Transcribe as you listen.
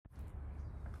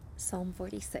Psalm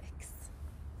 46.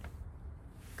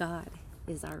 God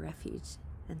is our refuge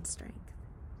and strength,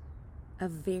 a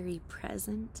very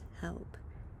present help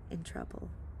in trouble.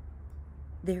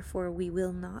 Therefore we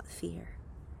will not fear,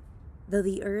 though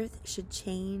the earth should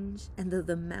change, and though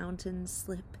the mountains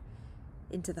slip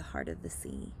into the heart of the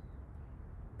sea,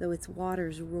 though its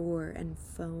waters roar and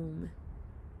foam,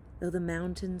 though the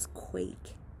mountains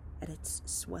quake at its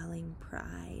swelling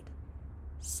pride.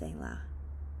 Selah.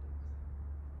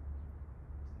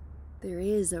 There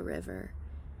is a river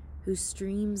whose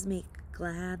streams make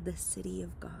glad the city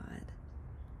of God,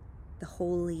 the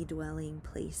holy dwelling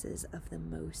places of the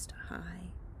Most High.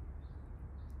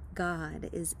 God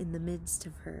is in the midst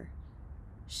of her.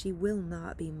 She will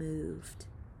not be moved.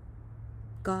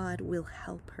 God will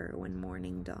help her when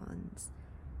morning dawns.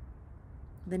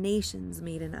 The nations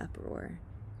made an uproar.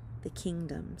 The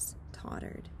kingdoms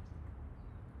tottered.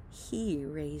 He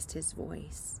raised his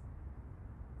voice.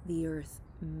 The earth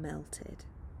melted.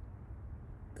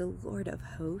 The Lord of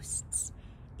hosts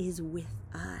is with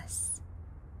us.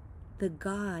 The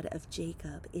God of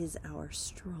Jacob is our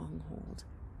stronghold.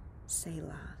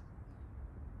 Selah.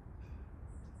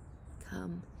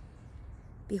 Come,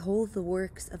 behold the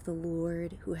works of the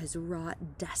Lord, who has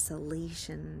wrought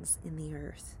desolations in the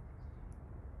earth.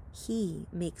 He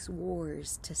makes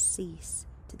wars to cease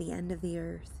to the end of the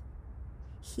earth.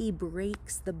 He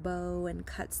breaks the bow and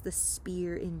cuts the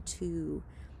spear in two.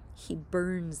 He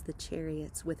burns the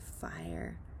chariots with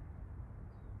fire.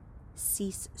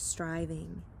 Cease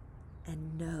striving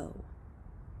and know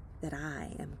that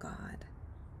I am God.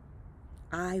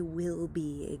 I will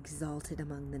be exalted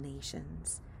among the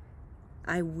nations.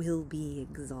 I will be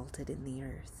exalted in the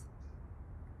earth.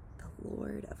 The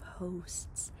Lord of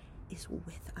hosts is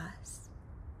with us.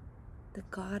 The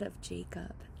God of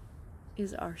Jacob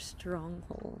is our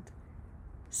stronghold.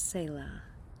 Selah.